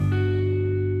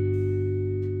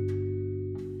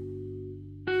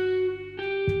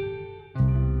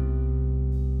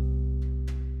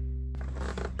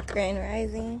Grand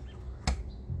Rising.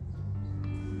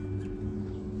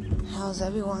 How's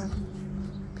everyone?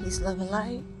 Peace, love, and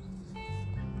light.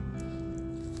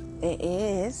 It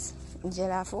is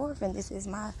July 4th, and this is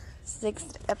my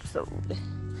 6th episode.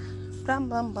 Bum,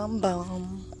 bum, bum,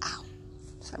 bum. Ow.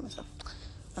 Sorry, myself.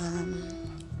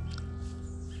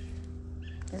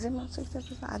 Is it my 6th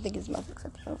episode? I think it's my 6th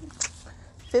episode.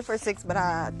 5th or 6th, but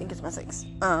I think it's my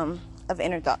 6th. Of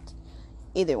Inner Thoughts.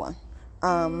 Either one.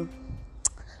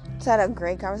 Just had a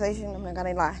great conversation. I'm not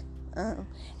gonna lie. And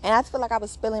I feel like I was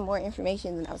spilling more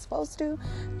information than I was supposed to,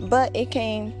 but it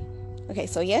came. Okay,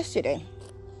 so yesterday,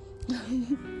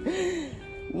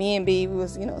 me and B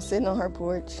was, sitting on her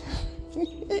porch,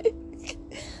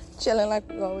 chilling like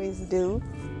we always do,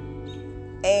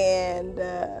 and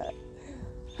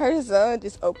her son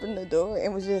just opened the door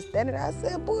and was just standing there. I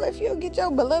said, "Boy, if you don't get your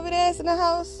beloved ass in the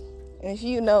house, and if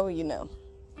you know, you know,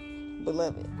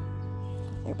 Beloved."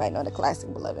 Everybody know the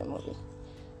classic Beloved movie,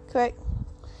 correct?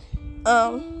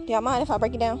 Y'all mind if I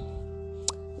break it down?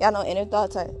 Y'all know inner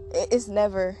thoughts it's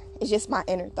just my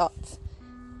inner thoughts.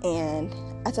 And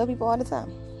I tell people all the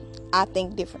time, I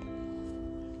think different.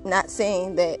 Not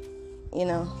saying that,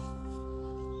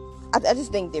 I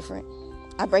just think different.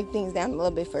 I break things down a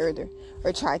little bit further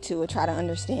or try to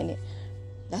understand it.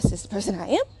 That's just the person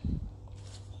I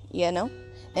am,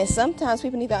 And sometimes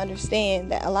people need to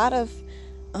understand that a lot of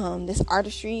this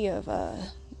artistry of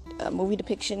movie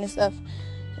depiction and stuff,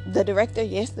 the director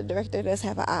does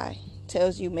have an eye.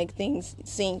 Tells you, make things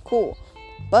seem cool.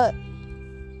 But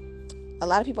a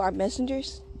lot of people are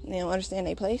messengers. They don't understand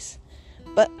their place.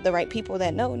 But the right people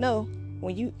that know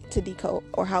when you to decode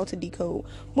or how to decode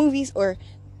movies or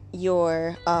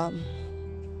your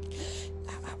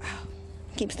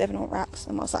keep stepping on rocks.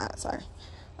 I'm outside, sorry.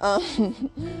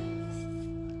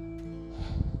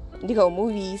 Decode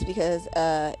movies because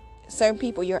certain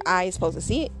people, your eye is supposed to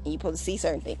see it and you're supposed to see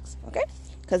certain things, okay?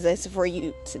 Because it's for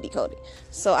you to decode it.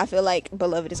 So I feel like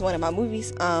Beloved is one of my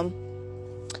movies.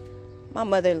 My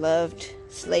mother loved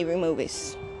slavery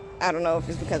movies. I don't know if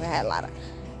it's because I had a lot of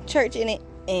church in it,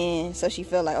 and so she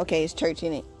felt like, okay, it's church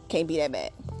in it, can't be that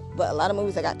bad. But a lot of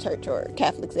movies that got church or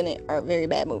Catholics in it are very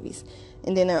bad movies.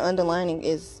 And then their underlining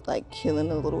is like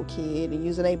killing a little kid and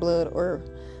using their blood or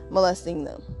molesting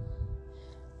them.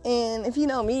 And if you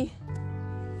know me,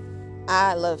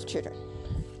 I love children.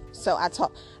 So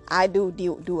I do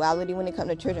duality when it comes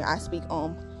to children. I speak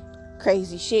on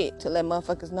crazy shit to let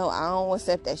motherfuckers know I don't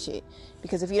accept that shit.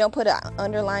 Because if you don't put an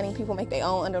underlining, people make their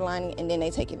own underlining and then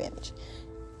they take advantage.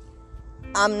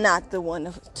 I'm not the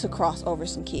one to cross over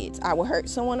some kids. I will hurt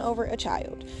someone over a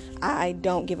child. I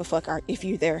don't give a fuck if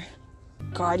you're their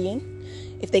guardian,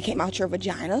 if they came out your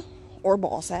vagina or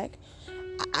ball sack.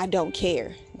 I don't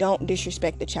care. Don't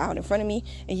disrespect the child in front of me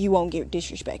and you won't get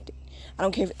disrespected. I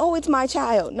don't care if, it's my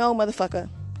child. No, motherfucker.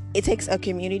 It takes a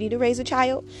community to raise a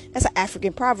child. That's an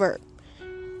African proverb.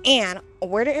 And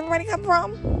where did everybody come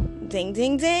from? Ding,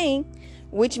 ding, ding.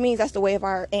 Which means that's the way of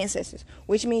our ancestors.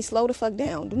 Which means slow the fuck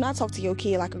down. Do not talk to your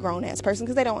kid like a grown-ass person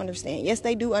because they don't understand. Yes,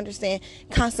 they do understand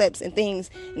concepts and things.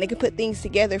 And they can put things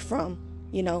together from,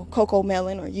 Coco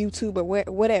Melon or YouTube or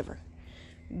whatever.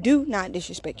 Do not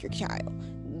disrespect your child.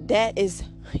 That is,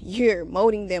 you're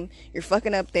molding them. You're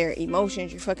fucking up their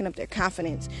emotions. You're fucking up their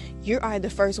confidence. You are the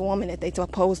first woman that they're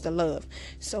supposed to love.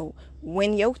 So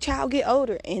when your child get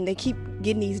older and they keep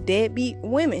getting these deadbeat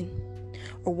women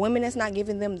or women that's not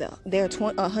giving them their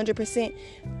 100%,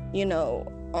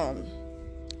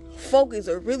 focus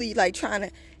or really like trying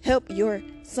to help your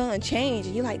son change,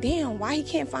 and you're like, damn, why he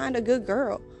can't find a good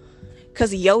girl?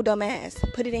 Because yo dumb ass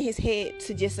put it in his head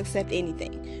to just accept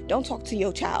anything. Don't talk to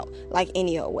your child like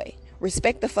any old way.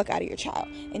 Respect the fuck out of your child.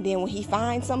 And then when he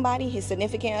finds somebody, his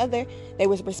significant other, they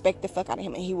will respect the fuck out of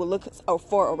him. And he will look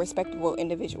for a respectable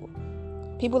individual.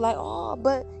 People like,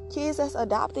 but kids that's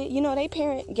adopted, they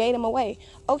parent gave them away.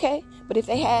 Okay, but if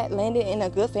they had landed in a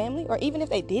good family, or even if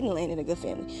they didn't land in a good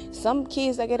family, some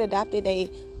kids that get adopted, they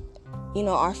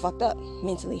are fucked up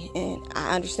mentally. And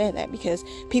I understand that because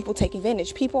people take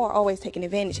advantage. People are always taking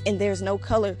advantage. And there's no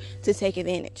color to take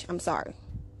advantage. I'm sorry.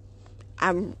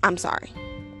 I'm sorry.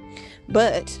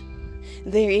 But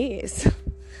there is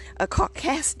a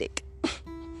Caucasic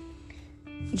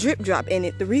drip drop in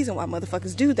it. The reason why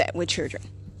motherfuckers do that with children.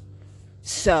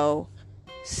 So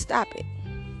stop it.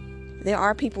 There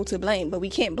are people to blame, but we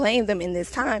can't blame them in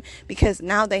this time because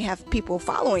now they have people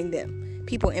following them.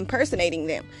 People impersonating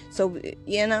them. So, we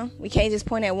can't just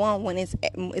point at one when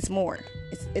it's more.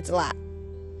 It's a lot.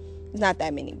 It's not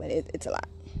that many, but it's a lot.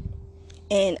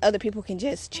 And other people can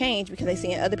just change because they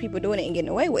see other people doing it and getting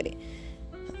away with it.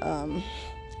 But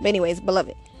anyways,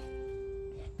 Beloved.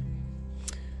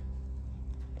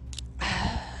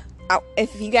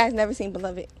 If you guys never seen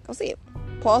Beloved, go see it.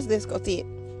 Pause this, go see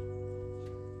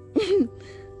it.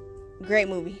 Great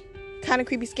movie. Kind of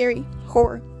creepy, scary,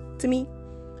 horror to me.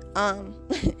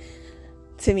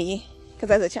 To me, because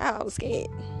as a child I was scared.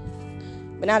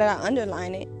 But now that I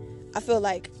underline it, I feel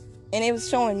like, and it was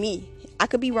showing me, I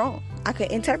could be wrong. I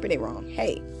could interpret it wrong.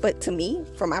 Hey, but to me,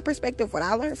 from my perspective, what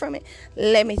I learned from it,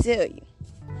 let me tell you.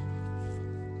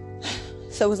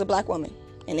 So it was a black woman,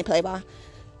 and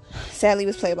sadly it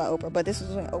was played by Oprah, but this was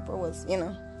when Oprah was, in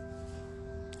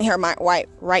her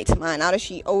right to mind. Now that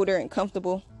she older and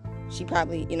comfortable, she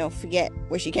probably, forget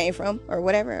where she came from or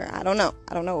whatever. I don't know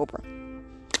Oprah.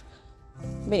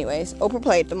 But anyways, Oprah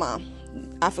played the mom.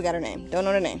 I forgot her name. Don't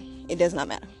know the name. It does not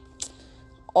matter.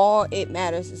 All it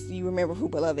matters is you remember who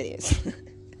Beloved is.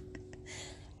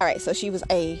 Alright, so she was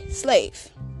a slave.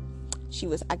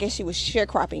 I guess she was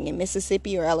sharecropping in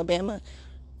Mississippi or Alabama,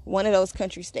 one of those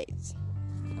country states.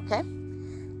 Okay?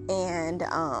 And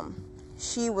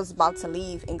she was about to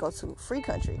leave and go to free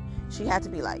country. She had to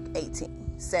be like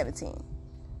 18, 17,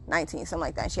 19, something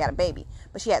like that. She had a baby,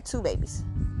 but she had 2 babies.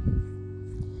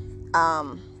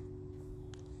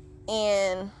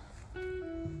 And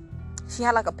she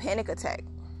had like a panic attack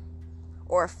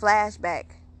or a flashback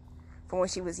from when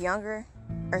she was younger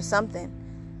or something,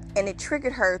 and it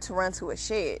triggered her to run to a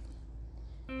shed.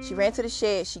 She ran to the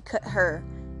shed. She cut her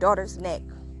daughter's neck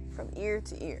from ear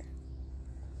to ear.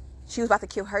 She was about to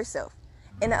kill herself.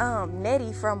 And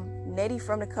Nettie from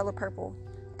The Color Purple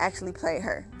actually played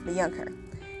her, the young her,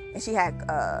 and she had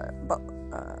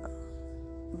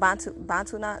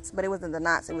Bantu knots, but it wasn't the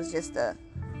knots, it was just the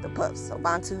puffs. So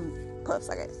Bantu puffs,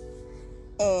 I guess.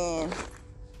 And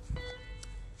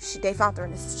they found her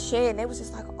in this shed, and it was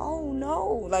just like, oh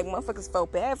no, like motherfuckers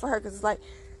felt bad for her, because it's like,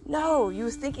 no, you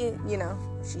was thinking,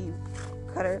 she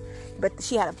cut her, but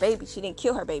she had a baby. She didn't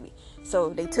kill her baby. So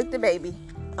they took the baby,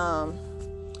 and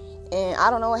I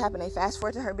don't know what happened. They fast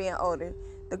forward to her being older.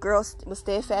 The girl was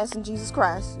steadfast in Jesus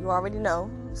Christ. You already know,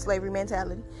 slavery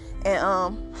mentality. And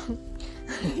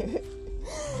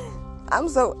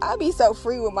I be so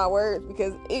free with my words,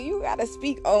 because you gotta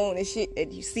speak on the shit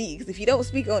that you see. Because if you don't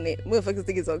speak on it, motherfuckers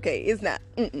think it's okay. It's not.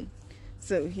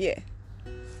 So yeah.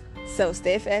 So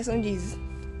steadfast on Jesus.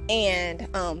 And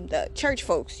the church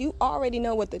folks, you already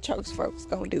know what the church folks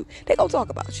gonna do. They gonna talk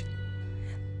about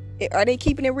you. Are they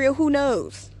keeping it real? Who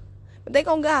knows? But they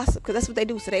gonna gossip, because that's what they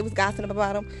do. So they was gossiping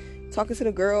about them, talking to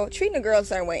the girl, treating the girl a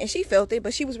certain way, and she felt it,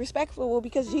 but she was respectful,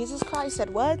 because Jesus Christ said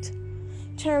what?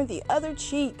 Turn the other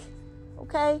cheek.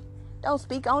 Okay? Don't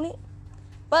speak on it.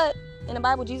 But in the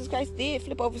Bible, Jesus Christ did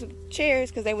flip over some chairs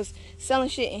because they was selling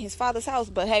shit in his father's house.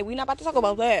 But hey, we're not about to talk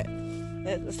about that.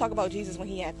 Let's talk about Jesus when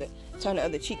he had to turn the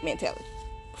other cheek mentality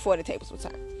before the tables were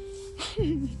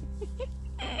turned.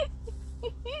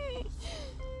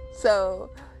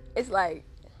 So it's like,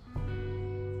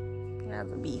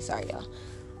 sorry y'all.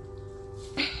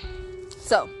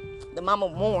 So the mama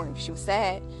mourned. She was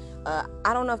sad.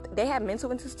 I don't know if they had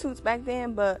mental institutes back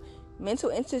then, but mental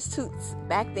institutes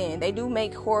back then, they do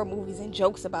make horror movies and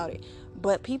jokes about it.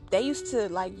 But they used to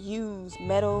like use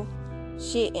metal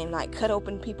shit and like cut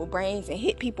open people's brains and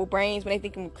hit people's brains when they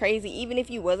think I'm crazy, even if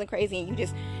you wasn't crazy and you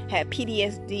just had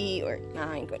PTSD or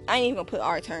I ain't even gonna put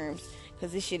our terms,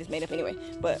 because this shit is made up anyway.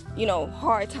 But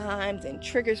hard times and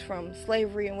triggers from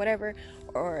slavery and whatever,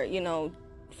 or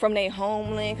from their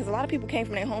homeland, because a lot of people came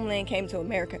from their homeland, came to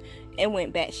America and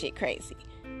went batshit crazy.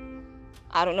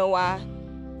 I don't know why.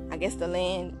 I guess the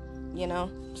land,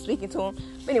 speaking to them.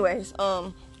 But anyways,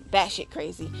 batshit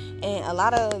crazy. And a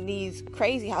lot of these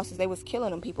crazy houses, they was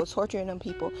killing them people, torturing them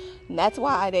people. And that's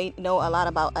why they know a lot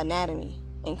about anatomy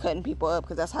and cutting people up,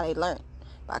 because that's how they learned.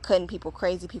 By cutting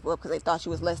crazy people up, because they thought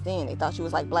you was less than. They thought you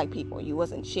was like black people. You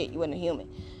wasn't shit. You wasn't a human.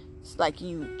 It's like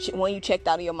when you checked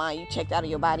out of your mind, you checked out of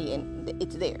your body, and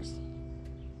it's theirs.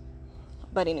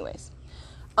 But anyways,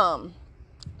 so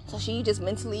she just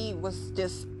mentally was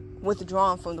just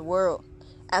withdrawn from the world.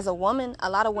 As a woman, a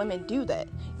lot of women do that.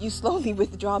 You slowly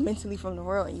withdraw mentally from the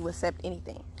world and you accept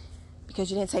anything,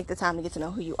 because you didn't take the time to get to know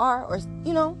who you are, or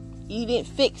you didn't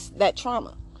fix that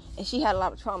trauma. And she had a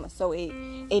lot of trauma, so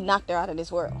it knocked her out of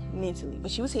this world mentally.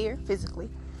 But she was here physically.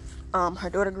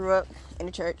 Her daughter grew up in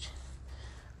the church.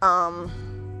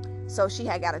 So she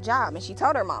had got a job, and she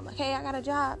told her mama, hey, I got a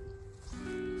job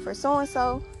for so and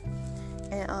so,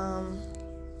 and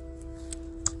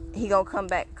he gonna come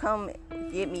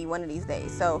get me one of these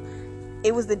days. So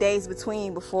it was the days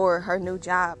before her new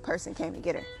job person came to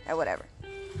get her or whatever,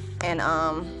 and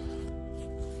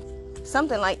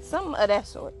something of that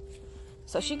sort.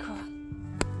 So she cried.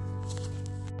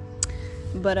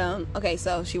 But okay,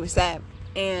 so she was sad,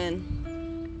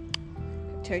 and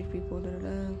church people.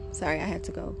 Sorry, I had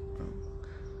to go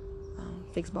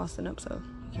fix Boston up so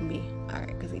he can be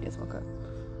alright because he just woke up.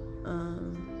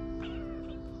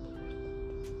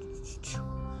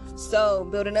 So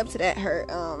building up to that, her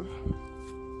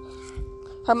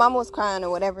mama was crying or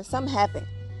whatever. Something happened,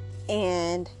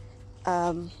 and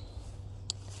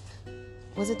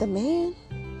was it the man?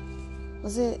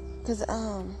 Was it? Cause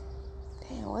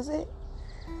was it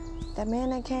that man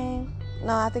that came?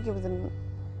 No, I think it was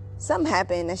something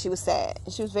happened and she was sad.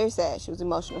 And she was very sad. She was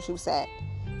emotional. She was sad.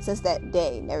 Since that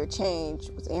day, never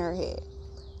changed. Was in her head.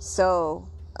 So,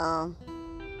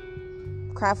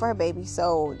 cried for her baby.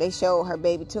 So they showed her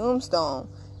baby tombstone,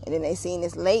 and then they seen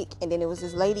this lake, and then it was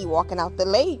this lady walking out the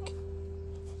lake,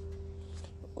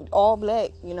 all black,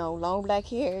 long black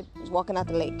hair, was walking out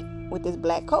the lake with this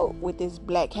black coat, with this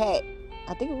black hat.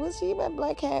 I think it was she a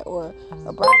black hat or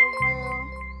a bridal veil.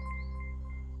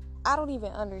 I don't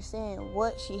even understand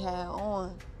what she had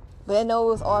on, but I know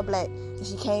it was all black. And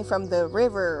she came from the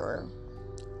river,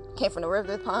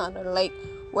 the pond, or the lake,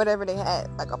 whatever they had,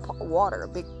 like a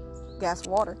big gas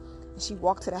water. And she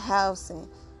walked to the house, and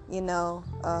she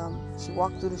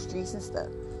walked through the streets and stuff.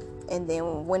 And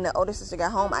then when the older sister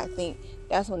got home, I think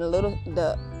that's when the little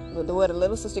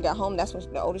sister got home. That's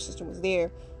when the older sister was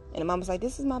there, and the mom was like,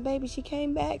 "This is my baby. She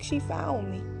came back. She found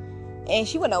me." And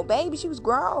she wasn't no baby. She was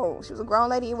grown. She was a grown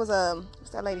lady. It was what's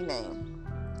that lady name?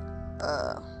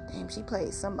 She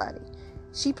played somebody.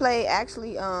 She played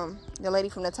actually the lady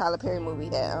from the Tyler Perry movie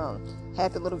that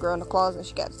had the little girl in the closet, and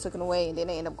she got taken away, and then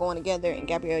they ended up going together. And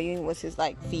Gabrielle Union was his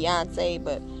fiance,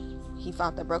 but he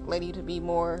found the broke lady to be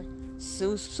more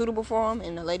suitable for him,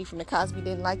 and the lady from the Cosby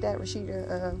didn't like that. Rashida,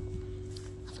 I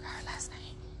forgot her last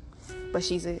name, but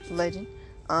she's a legend.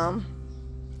 And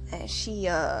she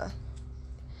I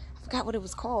forgot what it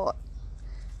was called,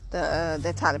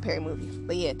 the Tyler Perry movie.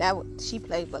 But yeah, she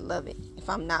played Beloved. If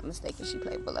I'm not mistaken, she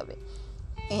played Beloved.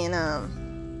 And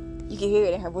you can hear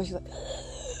it in her voice. She's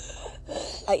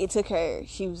like it took her.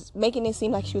 She was making it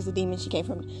seem like she was a demon. She came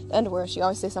from the underworld. She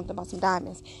always said something about some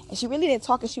diamonds, and she really didn't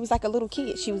talk. And she was like a little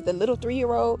kid. She was the little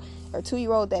 3-year-old or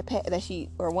 2-year-old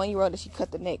or 1-year-old that she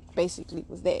cut the neck. Basically,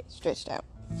 was that stretched out.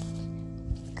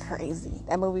 Crazy.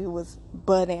 That movie was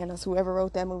bananas. Whoever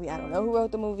wrote that movie, I don't know who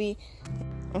wrote the movie.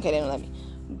 Okay, they don't let me.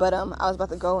 But I was about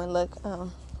to go and look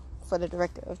for the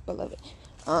director of Beloved.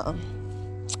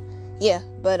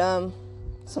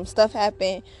 Some stuff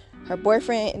happened. Her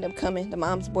boyfriend ended up coming, the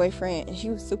mom's boyfriend, and she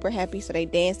was super happy. So they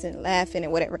danced and laughing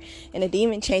and whatever. And the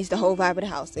demon changed the whole vibe of the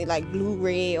house. They blue,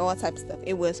 red, all types of stuff.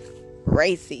 It was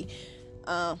crazy.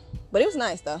 But it was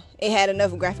nice though. It had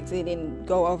enough graphics. It didn't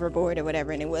go overboard or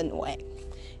whatever, and it wasn't whack.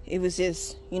 It was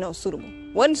just, suitable.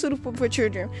 Wasn't suitable for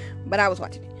children, but I was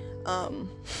watching it.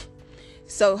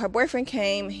 So her boyfriend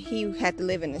came. He had to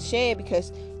live in the shed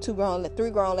because 3 grown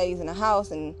ladies in the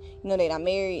house, and they not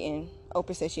married. And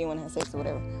Oprah said she didn't want to have sex or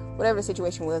whatever the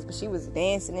situation was. But she was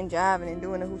dancing and jiving and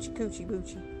doing the hoochie coochie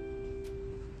boochie,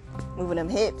 moving them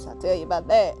hips. I'll tell you about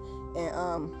that.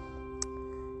 And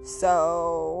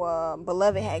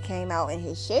Beloved had came out in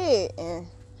his shed, and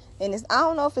it's, I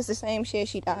don't know if it's the same shed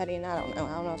she died in. I don't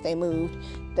know if they moved.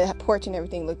 The porch and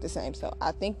everything looked the same, so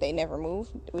I think they never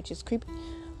moved, which is creepy.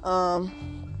 But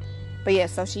yeah,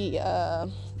 so she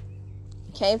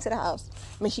came to the house.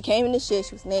 She came in the shed.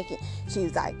 She was naked. She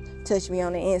was like, touch me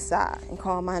on the inside and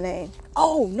call my name.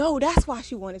 Oh no, that's why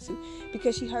she wanted to,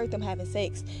 because she heard them having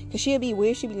sex. Because she'll be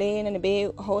weird. She'll be laying in the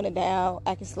bed, holding it down,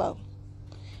 acting slow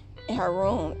in her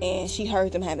room, and she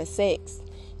heard them having sex,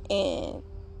 and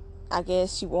I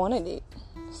guess she wanted it.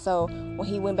 So when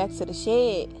he went back to the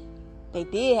shed, they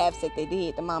did have sex. They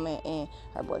did. The mama and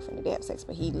her boyfriend, they did have sex,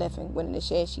 but he left and went in the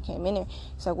shed. She came in there.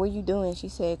 He's like, what are you doing? She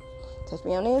said, touch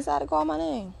me on the inside and call my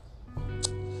name.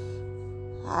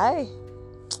 Hey.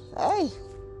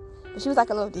 But she was like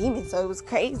a little demon, so it was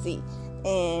crazy.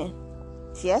 And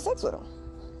she had sex with him.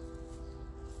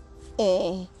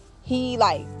 And he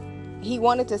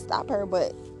wanted to stop her,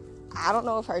 but I don't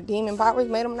know if her demon powers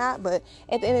made him not. But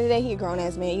at the end of the day, he a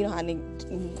grown-ass man. You know how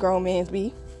grown men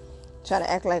be. Try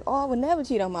to act like, I would never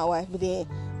cheat on my wife, but then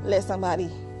let somebody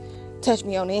touch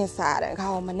me on the inside and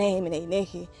call my name and they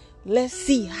naked. Let's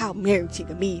see how married she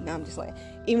can be. No, I'm just like,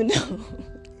 even though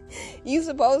you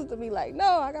supposed to be like, no,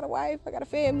 I got a wife, I got a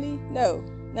family. No.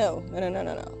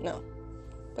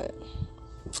 But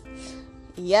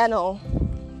yeah, no,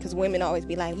 because women always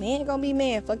be like, man gonna be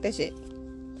man, fuck that shit.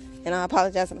 And I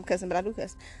apologize if I'm cussing, but I do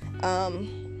cuss.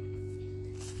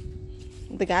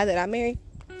 The guy that I married,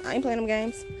 I ain't playing them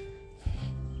games.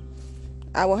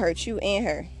 I will hurt you and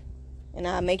her, and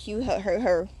I'll make you hurt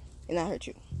her, and I'll hurt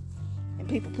you. And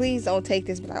people, please don't take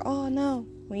this, but like, oh no,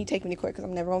 when you take me to court, because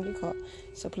I'm never gonna be caught.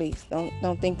 So please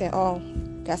don't think that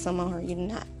got something on her. You're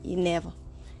not. You never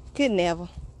could never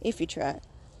if you tried.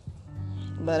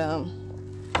 But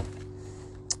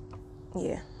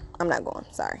yeah, I'm not going.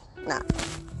 Sorry, nah.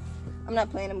 I'm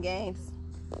not playing them games.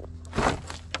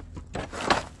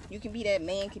 You can be that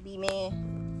man, can be man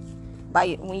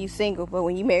when you single, but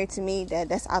when you married to me,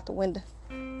 that's out the window.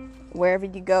 Wherever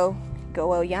you go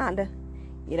well yonder.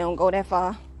 You don't go that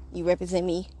far. You represent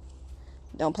me.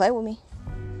 Don't play with me.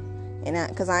 And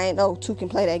because I ain't know two can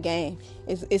play that game.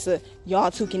 It's a y'all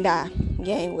two can die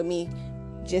game with me,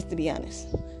 just to be honest.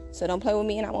 So don't play with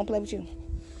me and I won't play with you.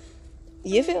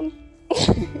 You feel me?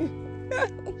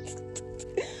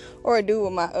 Or a dude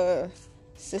with my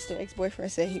sister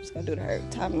ex-boyfriend said he was gonna do to her.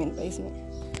 Tie him in the basement.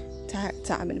 Tie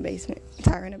him in the basement.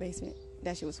 Tie her in the basement.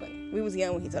 That shit was funny. We was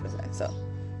young when he told us that. So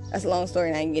that's a long story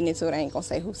and I ain't getting into it. I ain't gonna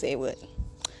say who said what.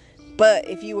 But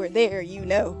if you were there, you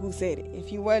know who said it.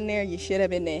 If you wasn't there, you should have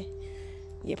been there.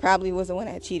 You probably was the one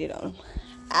that cheated on him.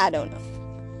 I don't know.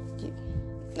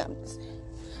 No, I'm just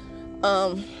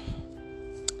saying.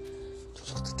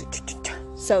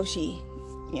 So she,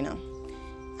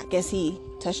 I guess he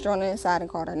touched her on the inside and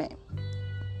called her name.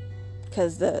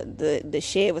 Because the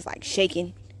shed was like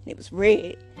shaking. And it was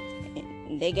red.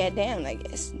 And they got down, I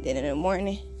guess. Then in the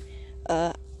morning,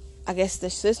 I guess the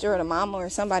sister or the mama or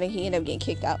somebody, he ended up getting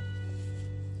kicked out.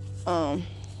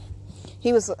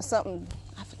 He was something,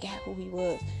 I forgot who he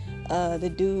was. The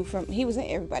dude he was in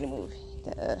Everybody movie.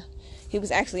 He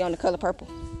was actually on The Color Purple.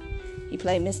 He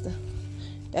played Mr.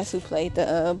 That's who played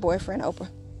the boyfriend, Oprah.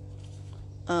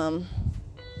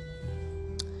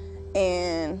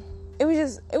 And it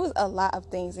was a lot of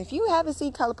things. If you haven't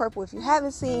seen Color Purple, if you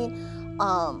haven't seen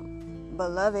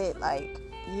Beloved, like,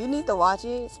 you need to watch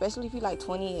it, especially if you're like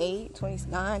 28,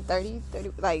 29, 30,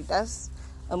 like, that's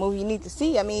a movie you need to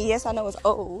see. I mean, yes, I know it's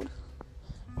old,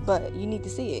 but you need to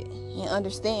see it and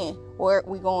understand what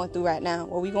we're going through right now.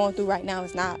 What we're going through right now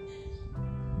is not,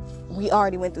 we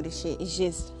already went through this shit. It's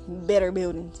just better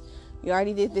buildings. We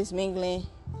already did this mingling,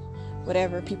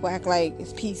 whatever. People act like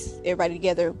it's peace, everybody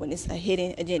together, when it's a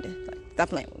hidden agenda. Like, stop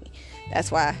playing with me.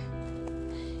 That's why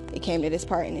it came to this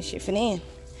part and this shit for them.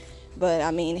 But,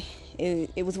 I mean,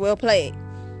 it was well played.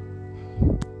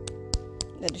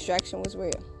 The distraction was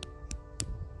real.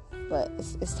 But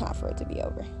it's time for it to be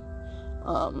over.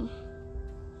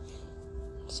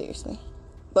 Seriously.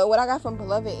 But what I got from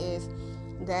Beloved is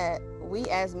that we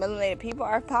as melanated people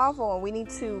are powerful and we need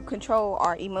to control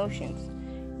our emotions.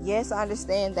 Yes, I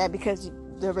understand that because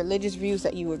the religious views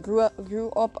that you grew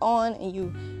up on and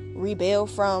you rebel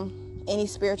from any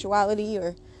spirituality,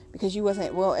 or because you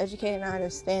wasn't well educated. I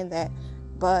understand that,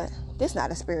 but this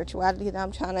not a spirituality that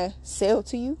I'm trying to sell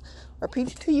to you or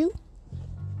preach to you.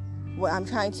 What I'm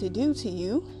trying to do to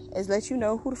you is let you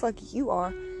know who the fuck you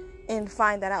are and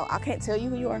find that out. I can't tell you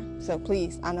who you are, so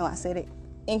please, I know I said it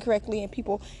incorrectly and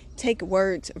people take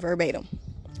words verbatim,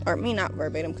 or me not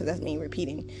verbatim because that's me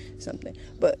repeating something,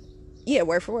 but yeah,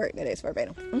 word for word, that is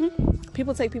verbatim.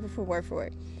 People take people for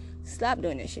word. Stop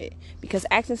doing this shit, because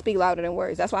actions speak louder than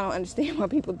words. That's why I don't understand why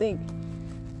people think,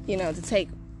 to take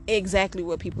exactly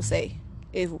what people say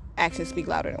if actions speak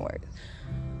louder than words.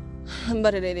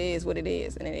 But it is what it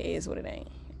is, and it is what it ain't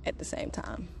at the same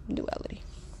time. Duality.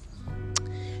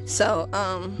 So,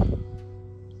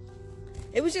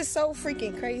 it was just so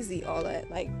freaking crazy, all that.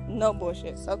 Like, no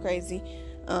bullshit. So crazy.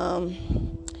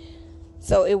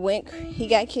 So it went, he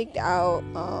got kicked out.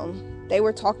 They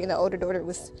were talking, the older daughter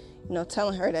was,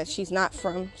 telling her that she's not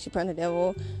she from the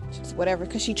devil, she's whatever,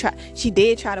 because she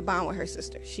did try to bond with her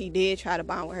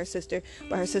sister.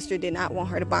 But her sister did not want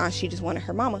her to bond. She just wanted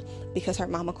her mama, because her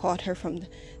mama called her from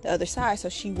the other side, so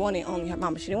she wanted only her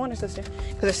mama. She didn't want her sister,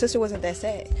 because her sister wasn't that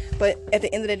sad. But at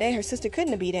the end of the day, her sister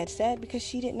couldn't be that sad, because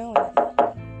she didn't know anything.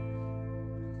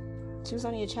 She was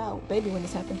only a child, baby, when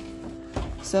this happened.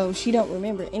 So she don't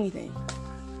remember anything.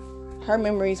 Her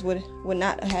memories would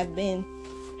not have been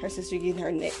her sister getting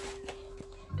her neck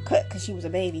cut because she was a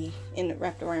baby and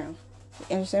wrapped around.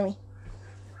 You understand me?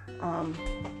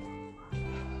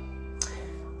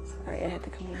 Sorry, I had to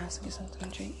come in the house and get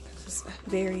something to drink because it's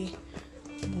very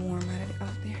warm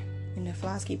out there, and the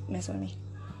flies keep messing with me.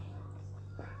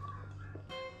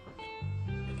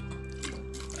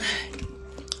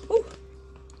 Woo.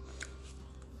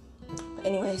 But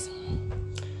anyways,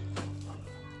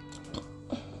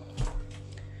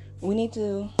 we need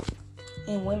to,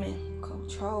 and women,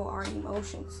 control our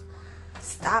emotions.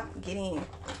 Stop getting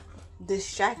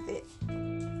distracted.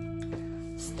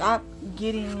 Stop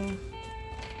getting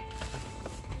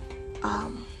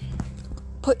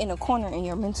put in a corner in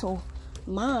your mental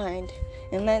mind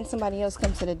and letting somebody else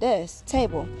come to the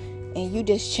table and you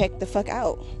just check the fuck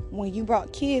out when you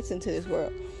brought kids into this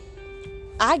world.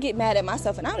 I get mad at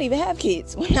myself, and I don't even have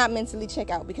kids when I mentally check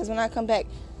out, because when I come back,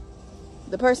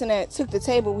 the person that took the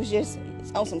table was just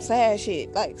on some sad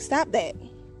shit. Like, stop that.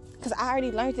 Because I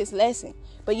already learned this lesson,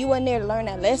 but you wasn't there to learn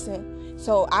that lesson,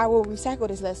 so I will recycle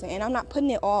this lesson. And I'm not putting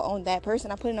it all on that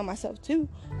person. I put it on myself too,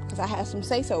 because I have some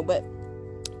say-so, but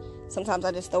sometimes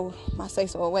I just throw my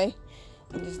say-so away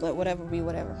and just let whatever be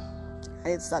whatever. I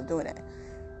need to stop doing that.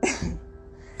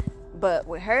 But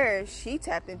with her, she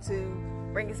tapped into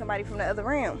bringing somebody from the other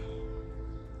realm,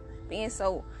 being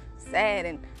so sad.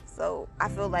 And so I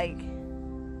feel like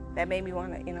that made me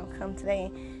want to, come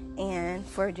today. And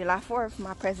for July 4th,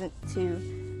 my present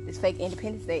to this fake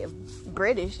Independence Day of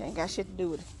British ain't got shit to do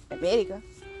with America.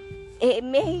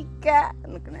 America.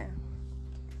 Look at that.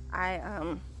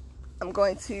 I'm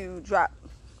going to drop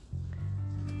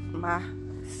my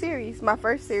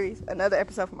first series, another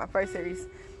episode from my first series.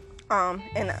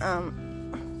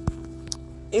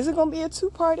 Is it gonna be a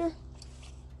 2-parter?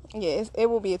 Yeah, it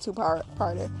will be a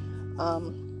 2-parter.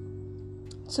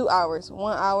 2 hours,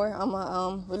 1 hour. I'm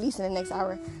gonna release in the next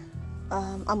hour.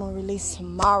 I'm gonna release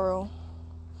tomorrow,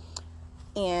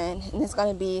 and it's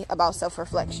gonna be about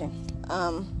self-reflection.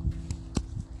 I'm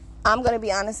gonna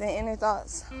be honest in inner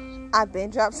thoughts. I've been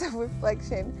dropped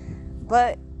self-reflection,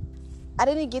 but I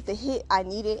didn't get the hit I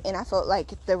needed, and I felt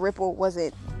like the ripple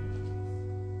wasn't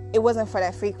for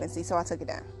that frequency, so I took it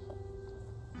down.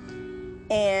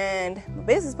 And my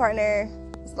business partner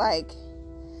was like,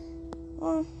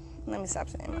 well, let me stop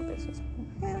saying my business.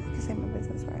 Yeah, I can say my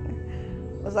business partner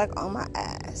was like on my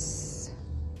ass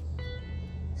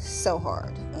so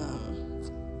hard.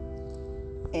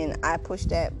 And I pushed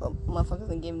that, but motherfuckers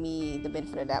didn't give me the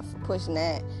benefit of that for pushing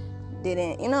that.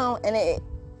 Didn't, and it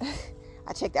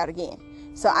I checked out again.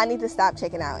 So I need to stop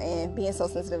checking out and being so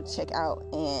sensitive to check out,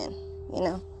 and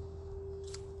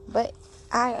but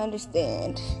I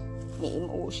understand the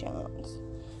emotions.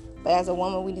 But as a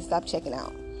woman, we need to stop checking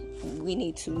out. We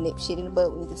need to nip shit in the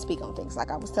bud. We need to speak on things.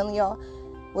 Like I was telling y'all,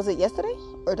 was it yesterday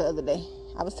or the other day?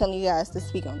 I was telling you guys to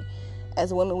speak on it.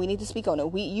 As a woman, we need to speak on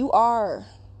it. You are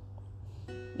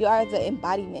the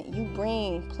embodiment. You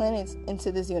bring planets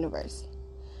into this universe.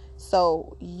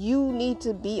 So you need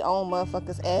to be on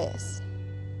motherfuckers' ass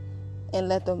and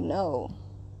let them know,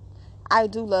 I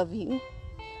do love you.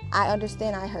 I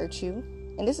understand I hurt you.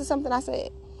 And this is something I said.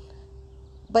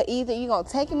 But either you're going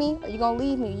to take me or you're going to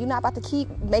leave me. You're not about to keep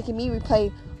making me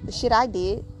replay the shit I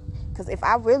did. Because if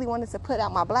I really wanted to put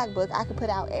out my black book, I could put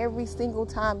out every single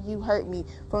time you hurt me,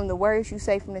 from the words you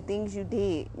say, from the things you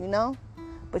did,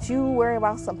 But you worry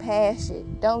about some past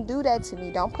shit. Don't do that to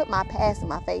me. Don't put my past in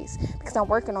my face, because I'm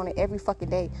working on it every fucking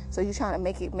day. So you trying to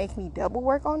make me double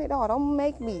work on it? Oh, don't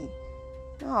make me.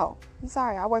 No, I'm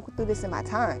sorry. I work through this in my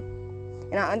time.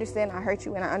 And I understand I hurt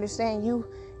you, and I understand you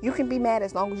can be mad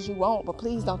as long as you want, but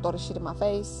please don't throw the shit in my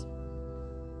face.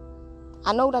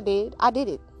 I know what I did. I did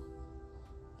it.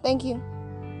 Thank you.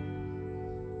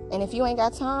 And if you ain't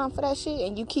got time for that shit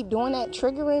and you keep doing that,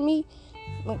 triggering me,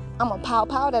 I'm gonna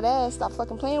pow that ass. Stop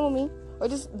fucking playing with me, or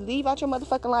just leave out your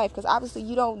motherfucking life. Because obviously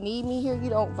you don't need me here. You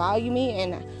don't value me,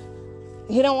 and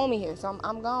you don't want me here. So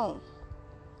I'm gone.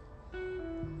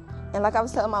 And like I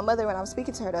was telling my mother when I was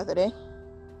speaking to her the other day,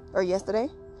 or yesterday,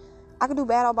 I could do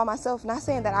bad all by myself. Not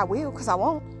saying that I will, because I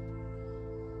won't.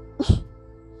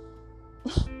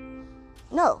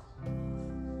 No.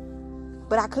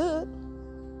 But I could.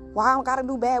 Why I don't gotta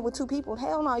do bad with two people?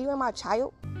 Hell no, you ain't my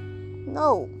child.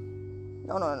 No.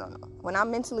 When I'm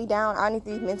mentally down, I need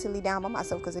to be mentally down by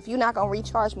myself. Because if you're not gonna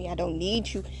recharge me, I don't need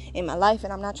you in my life.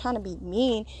 And I'm not trying to be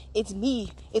mean. It's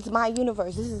me. It's my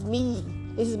universe. This is me.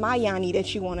 This is my Yanni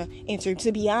that you want to enter,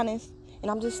 to be honest. And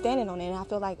I'm just standing on it. And I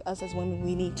feel like us as women,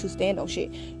 we need to stand on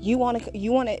shit. You wanna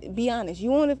be honest.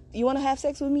 You wanna have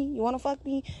sex with me? You wanna fuck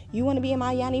me? You wanna be in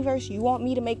my Yanni verse? You want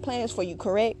me to make plans for you,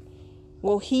 correct?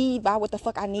 Well, heed by what the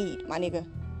fuck I need, my nigga.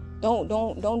 Don't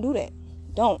do that.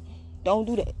 Don't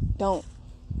do that. Don't.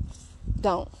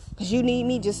 Because you need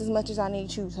me just as much as I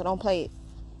need you. So don't play it.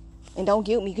 And don't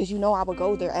guilt me, because I would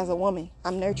go there as a woman.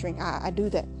 I'm nurturing. I do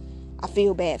that. I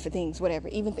feel bad for things, whatever.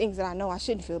 Even things that I know I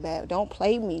shouldn't feel bad. Don't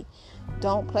play me.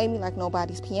 Don't play me like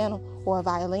nobody's piano or a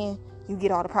violin. You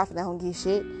get all the profit, I don't get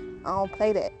shit. I don't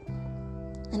play that.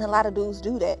 And a lot of dudes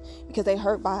do that because they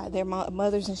hurt by their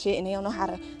mothers and shit, and they don't know how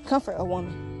to comfort a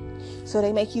woman. So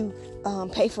they make you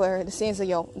pay for the sins of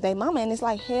their mama, and it's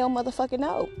like, hell motherfucking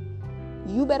no.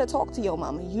 You better talk to your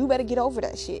mama. You better get over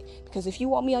that shit. Because if you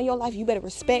want me on your life, you better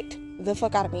respect the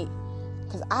fuck out of me.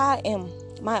 Because I am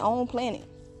my own planet.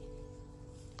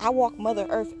 I walk Mother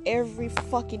Earth every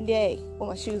fucking day with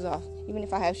my shoes off. Even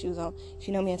if I have shoes on, if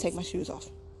you know me, I take my shoes off.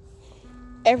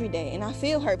 every day, and I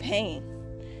feel her pain.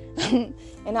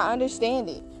 And I understand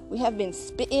it. We have been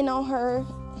spitting on her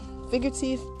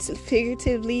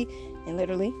figuratively and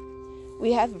literally.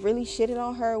 We have really shitted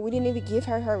on her. We didn't even give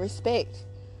her respect.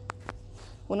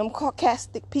 When them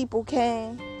Caucasic people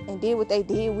came and did what they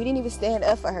did, we didn't even stand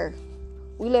up for her.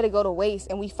 We let it go to waste,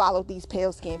 and we followed these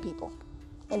pale-skinned people.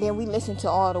 And then we listened to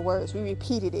all the words. We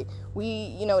repeated it.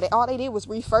 All they did was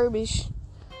refurbish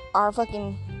our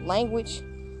fucking language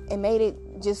and made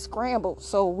it just scrambled,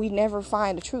 so we never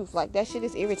find the truth. Like, that shit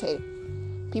is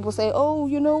irritating. People say, oh,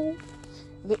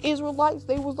 the Israelites,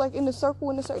 they was like in the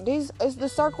circle. This is the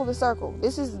circle.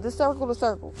 This is the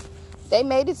circle. They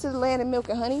made it to the land of milk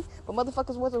and honey, but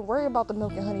motherfuckers wasn't worried about the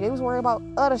milk and honey. They was worried about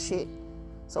other shit.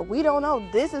 So we don't know.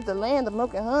 This is the land of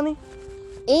milk and honey.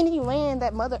 Any land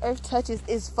that Mother Earth touches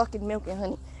is fucking milk and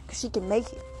honey, because she can make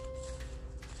it.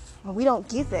 And we don't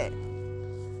get that.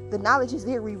 The knowledge is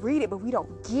there. We read it, but we don't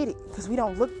get it, because we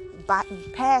don't look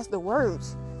past the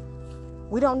words.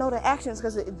 We don't know the actions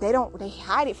because they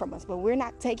hide it from us. But we're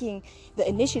not taking the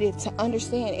initiative to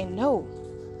understand and know,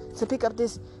 to pick up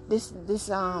this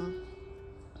hanging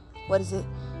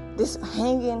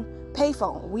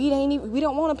payphone. We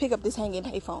don't want to pick up this hanging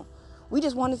payphone. We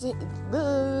just wanted to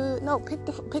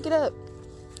pick it up.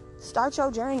 Start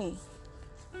your journey.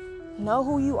 Know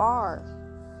who you are.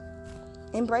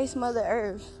 Embrace Mother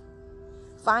Earth.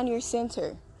 Find your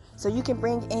center so you can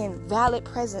bring in valid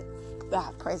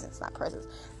valid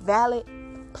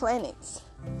planets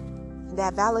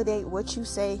that validate what you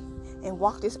say and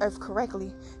walk this earth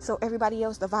correctly, so everybody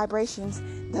else, the vibrations,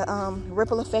 the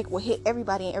ripple effect will hit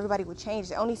everybody, and everybody will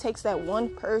change. It only takes that one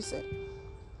person.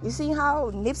 You see how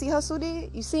Nipsey Hussle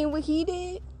did? You seen what he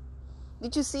did?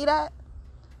 Did you see that?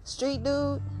 Street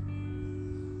dude.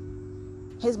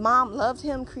 His mom loved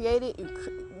him,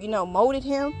 molded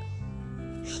him.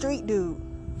 Street dude.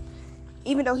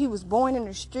 Even though he was born in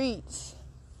the streets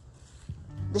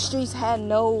had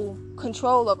no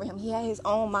control over him. He had his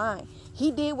own mind.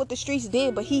 He did what the streets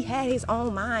did, but he had his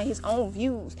own mind, his own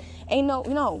views.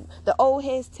 The old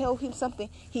heads tell him something.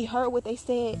 He heard what they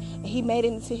said, and he made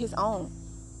it into his own.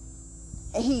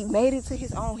 He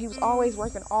was always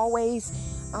working, always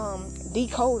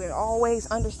decoding, always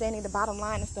understanding the bottom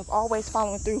line and stuff, always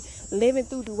following through, living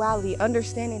through duality,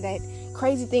 understanding that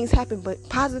crazy things happen, but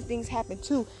positive things happen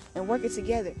too, and working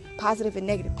together, positive and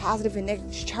negative,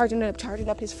 charging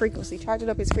up his frequency,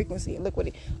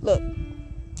 and look.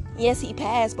 Yes, he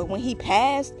passed, but when he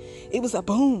passed, it was a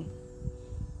boom.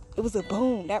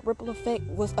 That ripple effect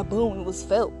was a boom. It was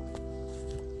felt.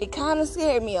 It kind of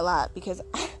scared me a lot, because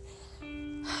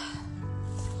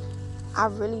I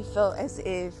really felt as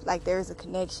if like there is a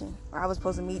connection, or I was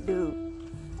supposed to meet dude,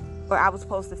 or I was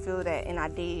supposed to feel that, and I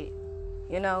did,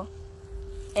 And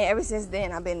ever since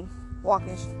then, I've been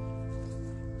walking,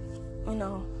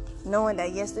 knowing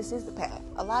that yes, this is the path.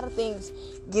 A lot of things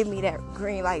give me that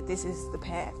green light. This is the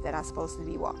path that I'm supposed to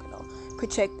be walking on.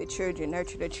 Protect the children,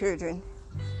 nurture the children,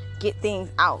 get things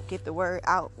out, get the word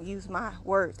out, use my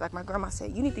words. Like my grandma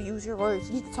said, you need to use your words.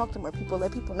 You need to talk to more people,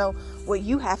 let people know what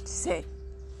you have to say.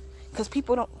 Because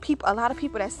a lot of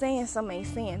people that's saying something ain't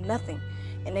saying nothing.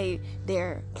 And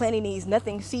they're planting these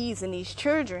nothing seeds in these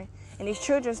children. And these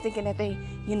children's thinking that they,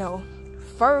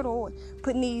 fertile, and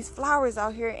putting these flowers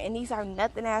out here, and these are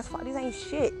nothing ass flowers. These ain't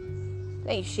shit. It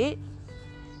ain't shit.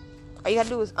 All you gotta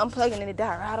do is unplug it and it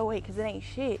die right away, because it ain't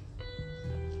shit.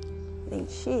 It ain't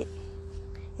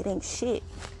shit.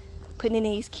 Putting in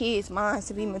these kids' minds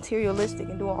to be materialistic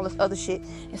and do all this other shit,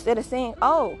 instead of saying,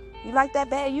 oh, you like that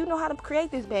bag? You know how to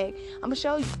create this bag. I'm going to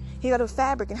show you. Here go the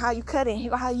fabric and how you cut it. Here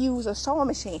go how you use a sewing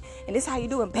machine. And this is how you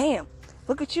do it. Bam.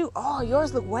 Look at you. Oh,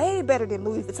 yours look way better than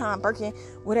Louis Vuitton, Birkin,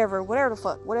 whatever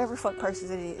fuck purses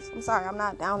it is. I'm sorry. I'm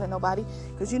not down to nobody.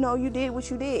 Because you did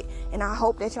what you did. And I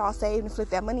hope that y'all saved and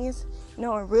flipped that money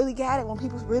and really got it. When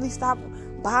people really stop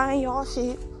buying y'all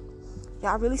shit,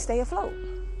 y'all really stay afloat.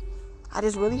 I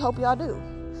just really hope y'all do.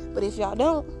 But if y'all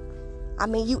don't,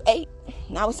 you ate.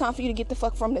 Now it's time for you to get the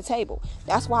fuck from the table.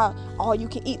 That's why all you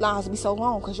can eat lines be so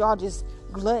long, because y'all just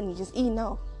gluttony, just eating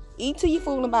on. Eat till you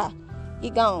full and buy.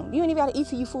 Get gone. You ain't even gotta eat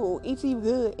till you full. Eat till you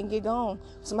good and get gone.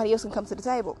 Somebody else can come to the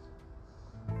table.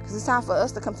 Because it's time for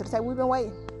us to come to the table. We've been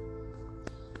waiting.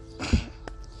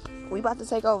 We about to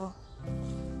take over.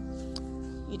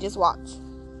 You just watch.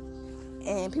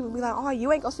 And people be like, oh,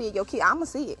 you ain't gonna see it, your kid. I'm gonna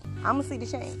see it. I'm gonna see the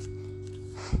change.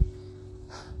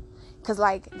 Because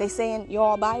like they say in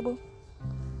your Bible,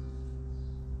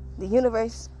 the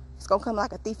universe is going to come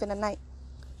like a thief in the night.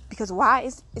 Because why?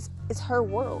 It's her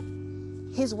world.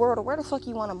 His world. Or where the fuck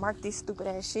you want to mark this stupid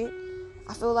ass shit?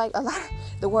 I feel like a lot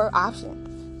of the word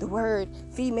option. the word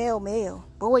female, male,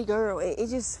 boy, girl, it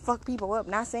just fuck people up.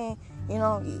 Not saying,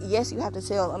 yes, you have to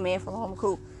tell a man from home,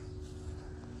 cool.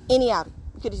 Any out.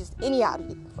 You could have just any out of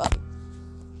it. Fuck it.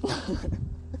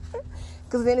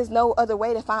 Because then there's no other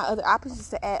way to find other options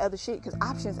to add other shit. Because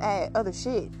options add other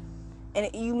shit. And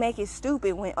you make it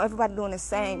stupid when everybody doing the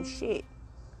same shit.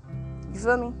 You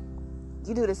feel me?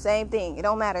 You do the same thing. It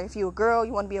don't matter if you a girl,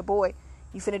 you want to be a boy,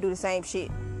 you finna do the same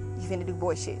shit. You finna do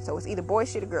boy shit. So it's either boy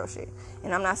shit or girl shit.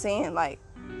 And I'm not saying like,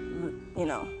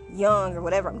 young or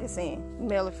whatever. I'm just saying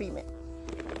male or female.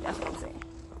 That's what I'm saying.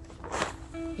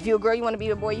 If you're a girl, you want to be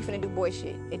a boy, you finna do boy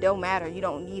shit. It don't matter. You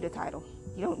don't need a title.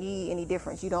 You don't need any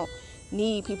difference. You don't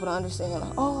need people to understand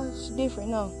like, oh, it's different.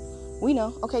 No. We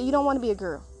know. Okay, you don't want to be a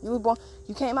girl. You were born,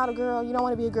 you came out a girl, you don't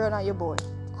want to be a girl, now you're a boy.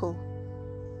 Cool.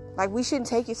 Like, we shouldn't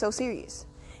take it so serious.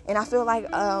 And I feel like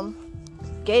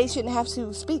gays shouldn't have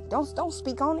to speak. Don't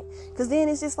speak on it. Because then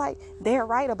it's just like, they're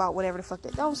right about whatever the fuck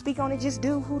they don't speak on it. Just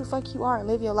do who the fuck you are and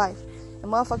live your life.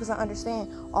 And motherfuckers don't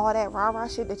understand all that rah-rah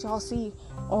shit that y'all see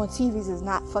on TVs is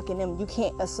not fucking them. You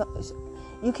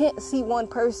can't see one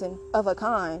person of a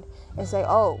kind and say,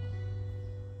 oh,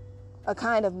 a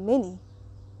kind of many,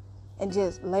 and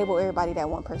just label everybody that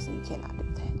one person. You cannot do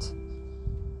that.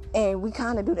 And we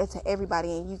kind of do that to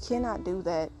everybody, and you cannot do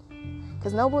that.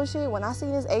 Because no bullshit, when I see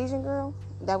this Asian girl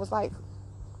that was like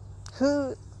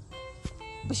hood,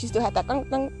 but she still had that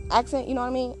accent, you know what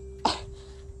I mean? I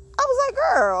was like,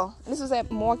 girl. And this was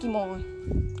at Marquee.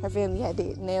 Her family had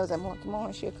did nails at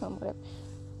Marquee. She'll come, whatever.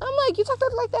 And I'm like, you talk to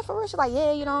her like that for real? She's like,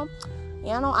 yeah,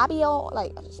 I be all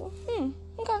like, I just, okay.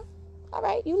 All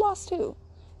right, you lost too.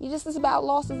 You just as about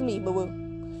lost as me, boo-boo.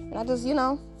 And I just,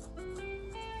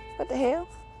 what the hell?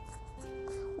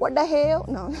 What the hell?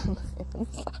 No.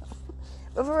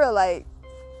 But for real, like,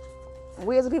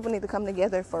 we as a people need to come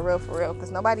together for real,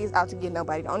 because nobody is out to get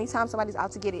nobody. The only time somebody's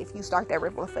out to get it, if you start that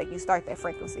ripple effect, you start that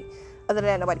frequency. Other than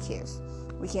that, nobody cares.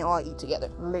 We can't all eat together,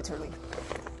 literally.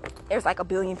 There's like a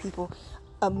billion people,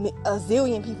 a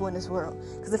zillion people in this world.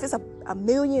 Because if it's a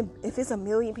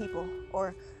million people,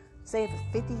 or say if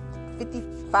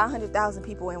it's 500,000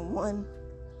 people in one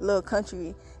little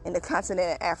country in the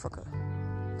continent of Africa,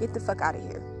 get the fuck out of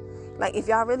here. Like, if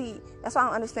y'all really, that's why I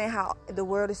don't understand how the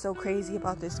world is so crazy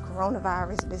about this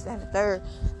coronavirus, this, that, and the third.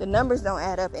 The numbers don't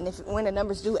add up. And when the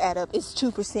numbers do add up, it's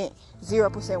 2%, 0%,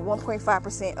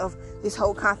 1.5% of this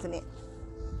whole continent.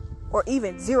 Or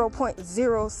even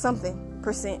 0.0 something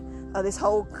percent of this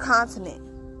whole continent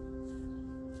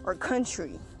or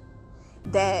country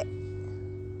that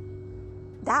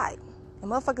died. And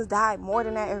motherfuckers died more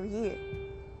than that every year.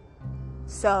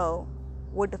 So,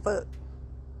 what the fuck?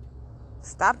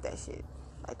 Stop that shit.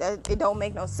 Like, that, it don't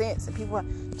make no sense. And people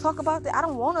talk about that. I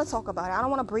don't want to talk about it. I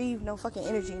don't want to breathe no fucking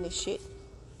energy in this shit.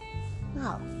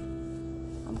 No.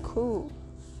 I'm cool.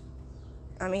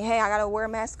 I mean, hey, I gotta wear a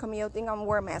mask. Come in your thing, I'm gonna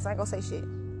wear a mask. I ain't gonna say shit.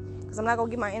 Because I'm not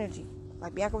gonna get my energy.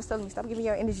 Like Bianca was telling me, stop giving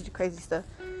your energy to crazy stuff.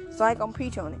 So I ain't gonna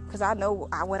preach on it. Because I know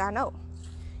what I know.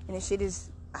 And this shit is,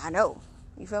 I know.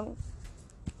 You feel me?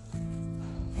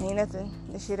 Ain't nothing.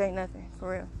 This shit ain't nothing.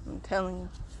 For real. I'm telling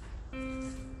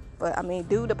you. But, I mean,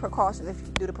 do the precautions if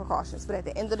you do the precautions. But at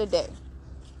the end of the day,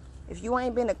 if you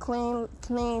ain't been a clean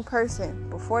person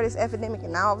before this epidemic,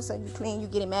 and now all of a sudden you clean, you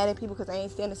getting mad at people because they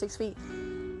ain't standing 6 feet,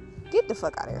 get the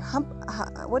fuck out of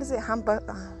here. What is it?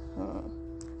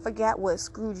 Forgot what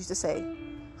Scrooge used to say.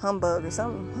 Humbug or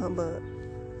something. Humbug.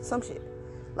 Some shit.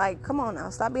 Like, come on now.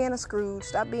 Stop being a Scrooge.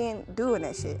 Stop doing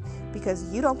that shit.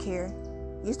 Because you don't care.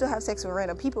 You still have sex with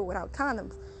random people without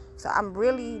condoms. So I'm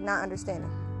really not understanding.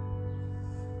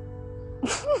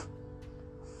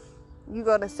 You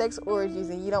go to sex orgies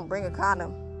and you don't bring a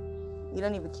condom. You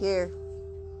don't even care.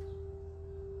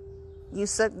 You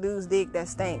suck dude's dick that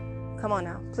stank. Come on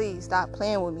now. Please stop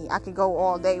playing with me. I could go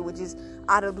all day with just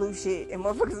out of the blue shit and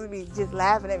motherfuckers would be just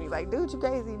laughing at me like, dude, you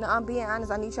crazy. No, I'm being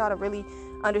honest. I need y'all to really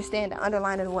understand the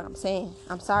underlining of what I'm saying.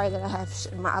 I'm sorry that I have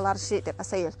a lot of shit that I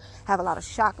say have a lot of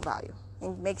shock value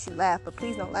and makes you laugh, but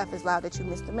please don't laugh as loud that you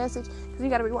missed the message, because you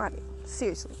gotta rewind it.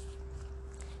 Seriously.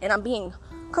 And I'm being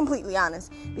completely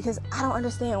honest, because I don't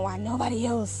understand why nobody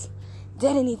else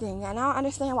did anything. And I don't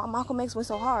understand why Malcolm X was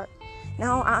so hard.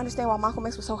 Now I understand why Malcolm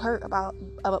X was so hurt about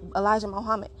Elijah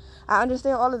Muhammad. I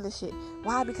understand all of this shit.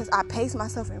 Why? Because I pace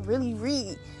myself and really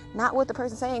read, not what the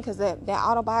person's saying, because that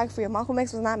autobiography of Malcolm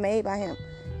X was not made by him.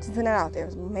 Just putting that out there.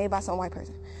 It was made by some white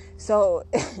person. So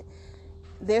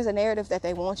there's a narrative that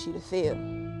they want you to feel.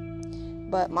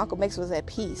 But Malcolm X was at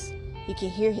peace. You can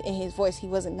hear in his voice he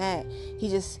wasn't mad. He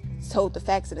just told the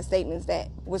facts of the statements that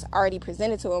was already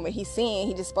presented to him. What he's seeing,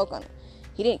 he just spoke on it.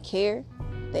 He didn't care.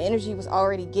 The energy was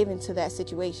already given to that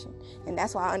situation. And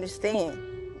that's why I understand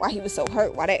why he was so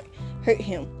hurt, why that hurt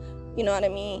him. You know what I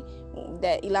mean?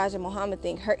 That Elijah Muhammad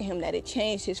thing hurt him, that it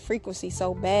changed his frequency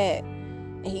so bad.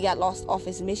 And he got lost off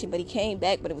his mission, but he came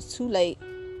back, but it was too late.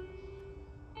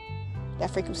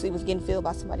 That frequency was getting filled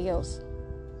by somebody else.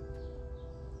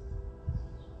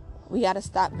 We got to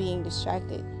stop being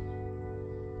distracted.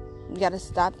 We got to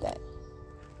stop that.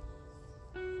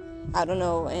 I don't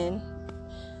know, in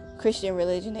Christian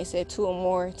religion, they said 2 or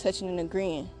more touching and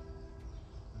agreeing.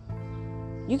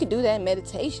 You can do that in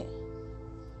meditation.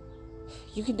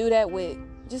 You can do that with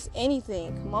just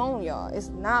anything. Come on, y'all. It's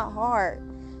not hard.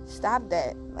 Stop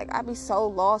that. Like, I be so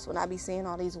lost when I be seeing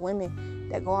all these women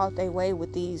that go out their way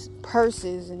with these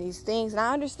purses and these things. And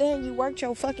I understand you worked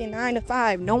your fucking 9 to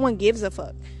 5. No one gives a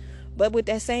fuck. But with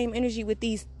that same energy, with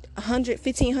these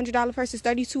 $1,500 purses,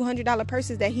 $3,200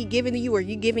 purses that he giving to you, or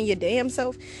you giving your damn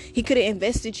self, he could have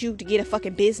invested you to get a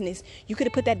fucking business. You could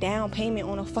have put that down payment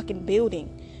on a fucking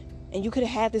building. And you could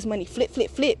have had this money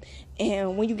flip.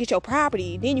 And when you get your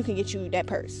property, then you can get you that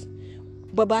purse.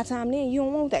 But by the time then, you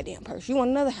don't want that damn purse. You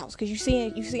want another house, because you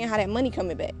seeing how that money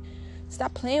coming back.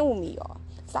 Stop playing with me, y'all.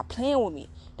 Stop playing with me.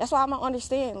 That's why I don't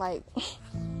understand. Like,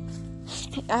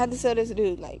 I had to tell this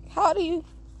dude, like, how old are you?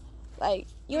 Like,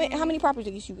 how many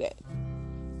properties you got?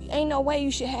 Ain't no way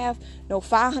you should have no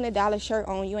 $500 shirt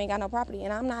on. You ain't got no property.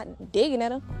 And I'm not digging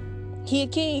at him. He a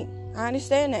king. I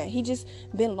understand that. He just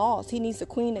been lost. He needs a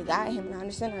queen to guide him. And I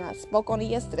understand that. I spoke on it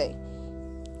yesterday.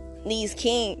 These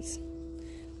kings.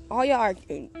 All y'all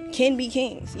can be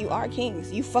kings. You are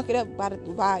kings. You fuck it up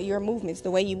by your movements, the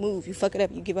way you move. You fuck it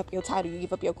up. You give up your title. You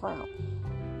give up your crown.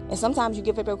 And sometimes you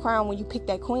give up your crown when you pick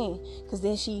that queen. Because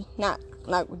then she not,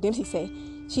 like Dempsey say,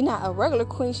 she not a regular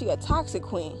queen. She a toxic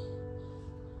queen.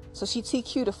 So she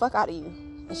TQ the fuck out of you.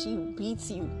 And she beats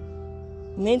you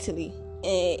mentally.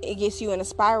 And it gets you in a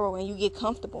spiral and you get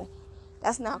comfortable.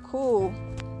 That's not cool.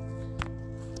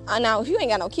 Now, if you ain't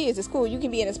got no kids, it's cool. You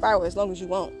can be in a spiral as long as you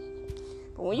want.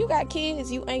 But when you got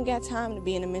kids, you ain't got time to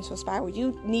be in a mental spiral.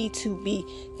 You need to be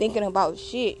thinking about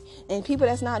shit. And people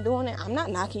that's not doing it, I'm not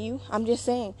knocking you. I'm just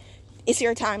saying, it's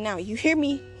your time now. You hear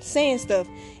me saying stuff,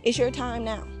 it's your time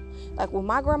now. Like when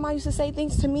my grandma used to say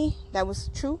things to me that was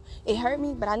true, it hurt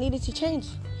me, but I needed to change.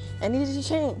 I needed to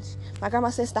change. My grandma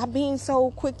said, stop being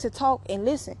so quick to talk and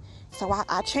listen. So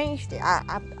I changed it.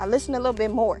 I listened a little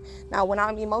bit more. Now, when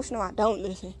I'm emotional, I don't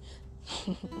listen.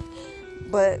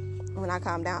 But when I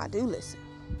calm down, I do listen.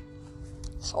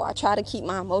 So I try to keep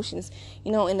my emotions,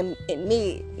 in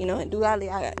mid, and do all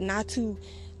the not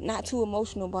too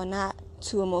emotional, but not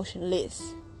too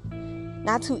emotionless.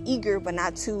 Not too eager, but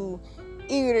not too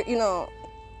eager to,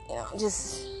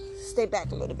 just stay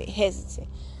back a little bit, hesitant.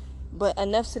 But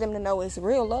enough to them to know it's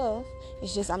real love.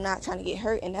 It's just I'm not trying to get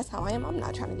hurt, and that's how I am. I'm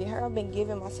not trying to get hurt. I've been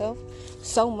giving myself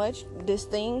so much, this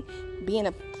thing, being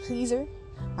a pleaser.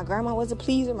 My grandma was a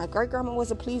pleaser. My great-grandma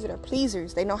was a pleaser. They're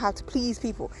pleasers. They know how to please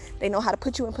people. They know how to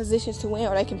put you in positions to win,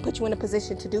 or they can put you in a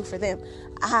position to do for them.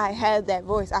 I have that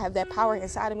voice. I have that power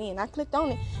inside of me, and I clicked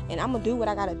on it, and I'm going to do what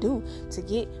I got to do to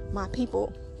get my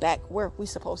people back where we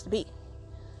supposed to be.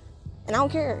 And I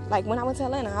don't care. Like, when I went to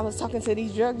Atlanta, I was talking to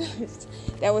these drug dealers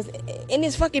that was in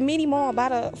this fucking mini mall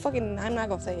about a fucking, I'm not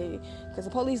going to say it, because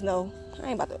the police know. I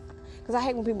ain't about to, because I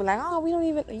hate when people are like, oh, we don't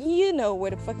even,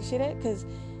 where the fucking shit at, because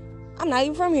I'm not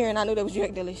even from here, and I knew there was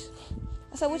drug dealers.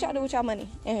 I said, what y'all do with y'all money?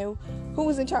 And who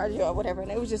was in charge of y'all, whatever.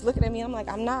 And they was just looking at me. I'm like,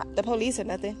 I'm not the police or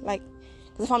nothing. Like,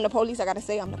 because if I'm the police, I got to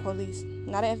say I'm the police.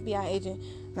 Not an FBI agent,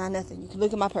 not nothing. You can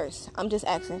look at my purse. I'm just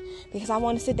asking. Because I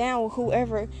want to sit down with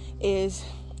whoever is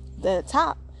the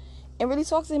top and really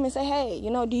talk to him and say, hey,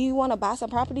 do you want to buy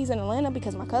some properties in Atlanta?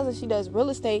 Because my cousin, she does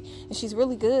real estate, and she's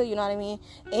really good, you know what I mean?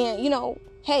 And,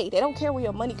 hey, they don't care where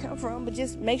your money come from, but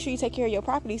just make sure you take care of your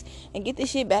properties and get this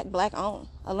shit back black owned.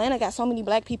 Atlanta got so many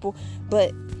black people,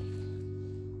 but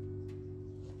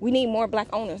we need more black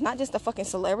owners, not just the fucking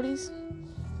celebrities.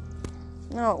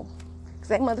 No, because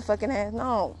they motherfucking ass,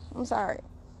 no, I'm sorry.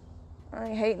 I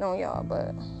ain't hating on y'all,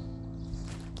 but...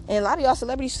 And a lot of y'all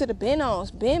celebrities should have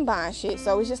been buying shit.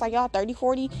 So it's just like y'all 30,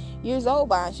 40 years old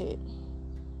buying shit.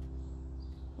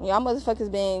 Y'all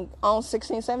motherfuckers been on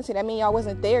 16, 17. That mean y'all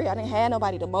wasn't there. Y'all didn't have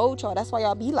nobody to mold y'all. That's why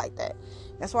y'all be like that.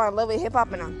 That's why I love it,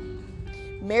 hip-hop, and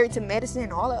I'm married to medicine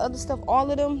and all the other stuff. All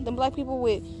of them black people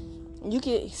you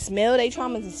can smell their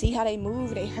traumas and see how they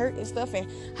move, they hurt and stuff,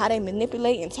 and how they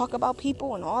manipulate and talk about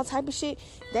people and all type of shit.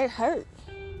 They hurt.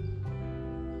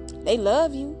 They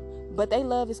love you. But they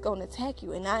love is going to attack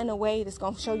you, and not in a way that's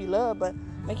going to show you love, but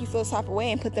make you feel a type of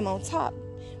way and put them on top.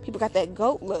 People got that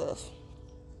goat love.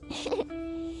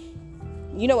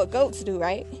 You know what goats do,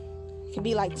 right? It can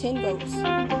be like 10 goats.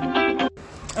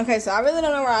 Okay, so I really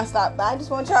don't know where I stopped, but I just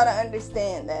want y'all to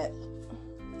understand that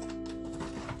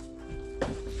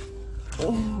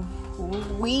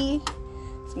we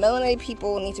melanated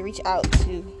people need to reach out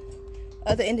to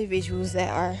other individuals that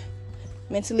are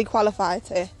mentally qualified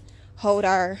to hold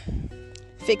our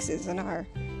fixes and our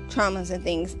traumas and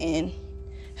things and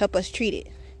help us treat it.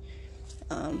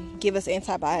 Give us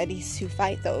antibodies to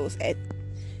fight those, I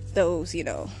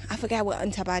forgot what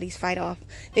antibodies fight off.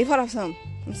 They fight off some,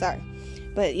 I'm sorry.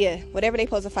 But yeah, whatever they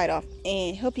supposed to fight off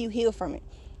and help you heal from it.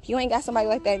 If you ain't got somebody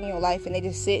like that in your life and they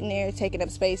just sitting there taking up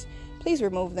space, please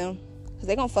remove them. Because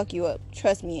they're going to fuck you up.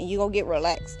 Trust me. And you going to get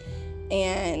relaxed.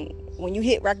 And when you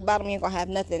hit rock bottom, you ain't going to have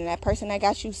nothing. And that person that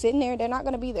got you sitting there, they're not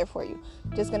going to be there for you.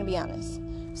 Just going to be honest.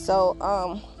 So,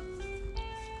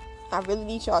 I really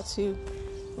need y'all to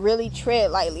really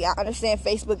tread lightly. I understand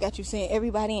Facebook got you seeing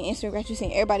everybody, and Instagram got you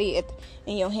seeing everybody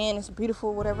in your hand is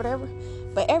beautiful, whatever.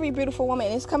 But every beautiful woman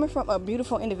is coming from a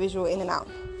beautiful individual in and out.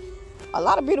 A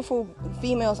lot of beautiful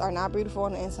females are not beautiful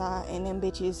on the inside, and them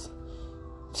bitches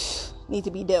need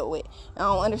to be dealt with. I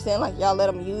don't understand, like, y'all let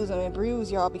them use them and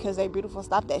bruise y'all because they beautiful.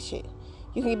 Stop that shit.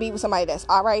 You can be with somebody that's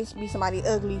alright, be somebody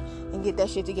ugly, and get that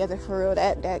shit together for real.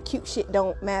 That cute shit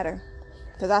don't matter.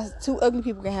 Because two ugly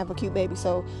people can have a cute baby.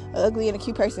 So, an ugly and a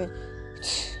cute person,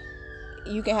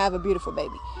 you can have a beautiful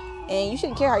baby. And you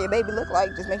shouldn't care how your baby look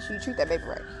like. Just make sure you treat that baby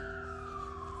right.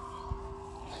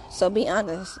 So, be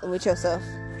honest with yourself.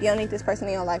 If you don't need this person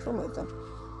in your life, remove them.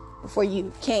 Before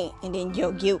you can't. And then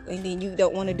your guilt. And then you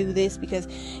don't want to do this. Because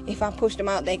if I push them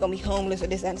out, they're going to be homeless or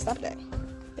this, that, and stop that.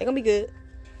 They're going to be good.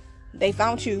 They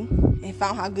found you. And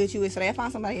found how good you is. So, they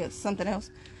found somebody else. Something else.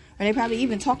 Or they probably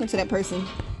even talking to that person.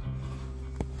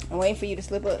 I'm waiting for you to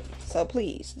slip up. So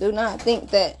please, do not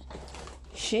think that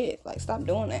shit. Like, stop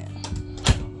doing that.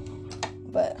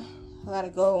 But I gotta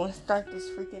go and start this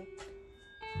freaking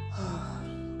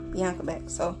Bianca back.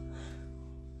 So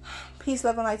peace,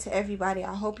 love, and light to everybody.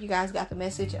 I hope you guys got the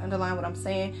message and underline what I'm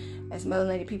saying. As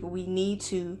melanated people, we need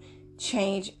to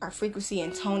change our frequency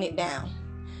and tone it down.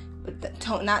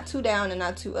 But not too down and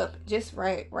not too up. Just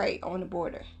right on the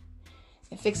border.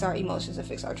 And fix our emotions and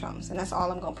fix our traumas. And that's all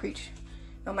I'm gonna preach.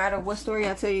 No matter what story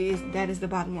I tell you, that is the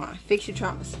bottom line. Fix your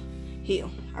traumas.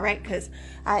 Heal. Alright? Because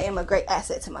I am a great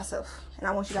asset to myself. And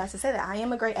I want you guys to say that. I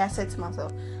am a great asset to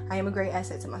myself. I am a great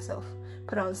asset to myself.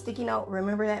 Put it on a sticky note.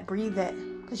 Remember that. Breathe that.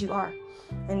 Because you are.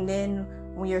 And then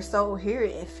when your soul hear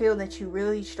it and feel that you're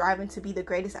really striving to be the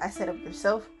greatest asset of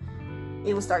yourself,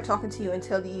 it will start talking to you and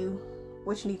tell you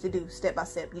what you need to do step by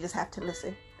step. You just have to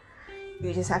listen.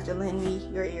 You just have to lend me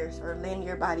your ears. Or lend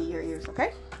your body your ears.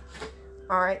 Okay?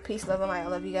 Alright, peace, love, and light. I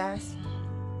love you guys.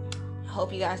 I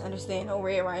hope you guys understand no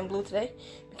red, white, and blue today.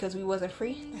 Because we wasn't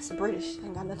free. That's the British.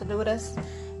 Ain't got nothing to do with us.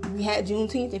 We had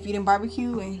Juneteenth. If you didn't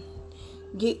barbecue and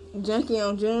get junky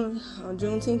on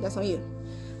Juneteenth, that's on you.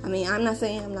 I mean, I'm not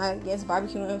saying I'm not against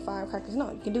barbecuing and firecrackers. No,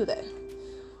 you can do that.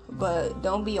 But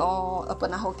don't be all up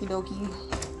on a hokey dokey,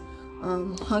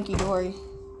 hunky dory,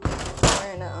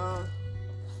 wearing a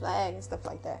flag and stuff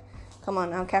like that. Come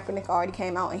on now, Kaepernick already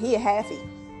came out and he a halfie.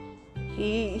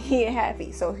 He a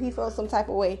halfie. So if he feels some type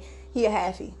of way, he a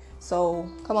halfie. So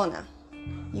come on now.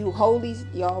 You holies,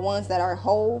 y'all ones that are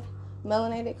whole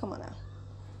melanated, come on now.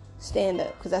 Stand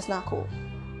up, because that's not cool.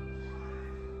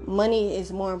 Money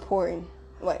is more important.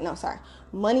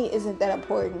 Money isn't that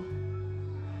important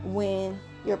when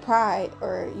your pride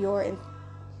or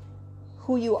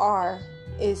who you are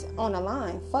is on the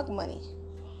line. Fuck money.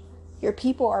 Your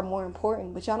people are more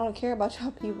important, but y'all don't care about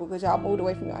y'all people because y'all moved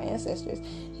away from your ancestors.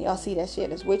 Y'all see that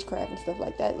shit as witchcraft and stuff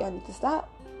like that. Y'all need to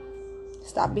stop.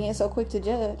 Stop being so quick to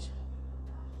judge.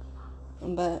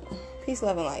 But peace,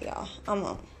 love, and light, y'all. I'm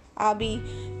on. I'll be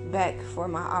back for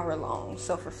my hour-long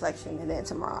self-reflection, and then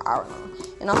tomorrow, hour-long.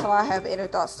 And also, I have inner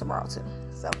thoughts tomorrow, too.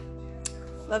 So,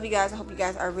 love you guys. I hope you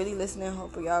guys are really listening. I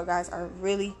hope y'all guys are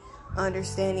really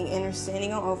understanding,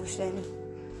 understanding, or overstanding.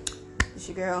 It's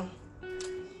your girl,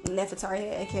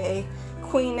 Nefertaria, aka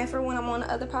Queen Nefer, when I'm on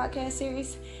the other podcast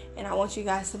series. And I want you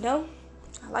guys to know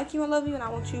I like you, I love you, and I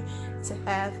want you to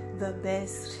have the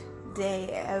best day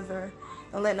ever.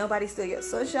 Don't let nobody steal your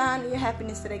sunshine or your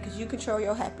happiness today, because you control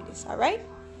your happiness. Alright?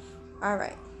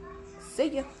 Alright. See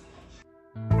ya.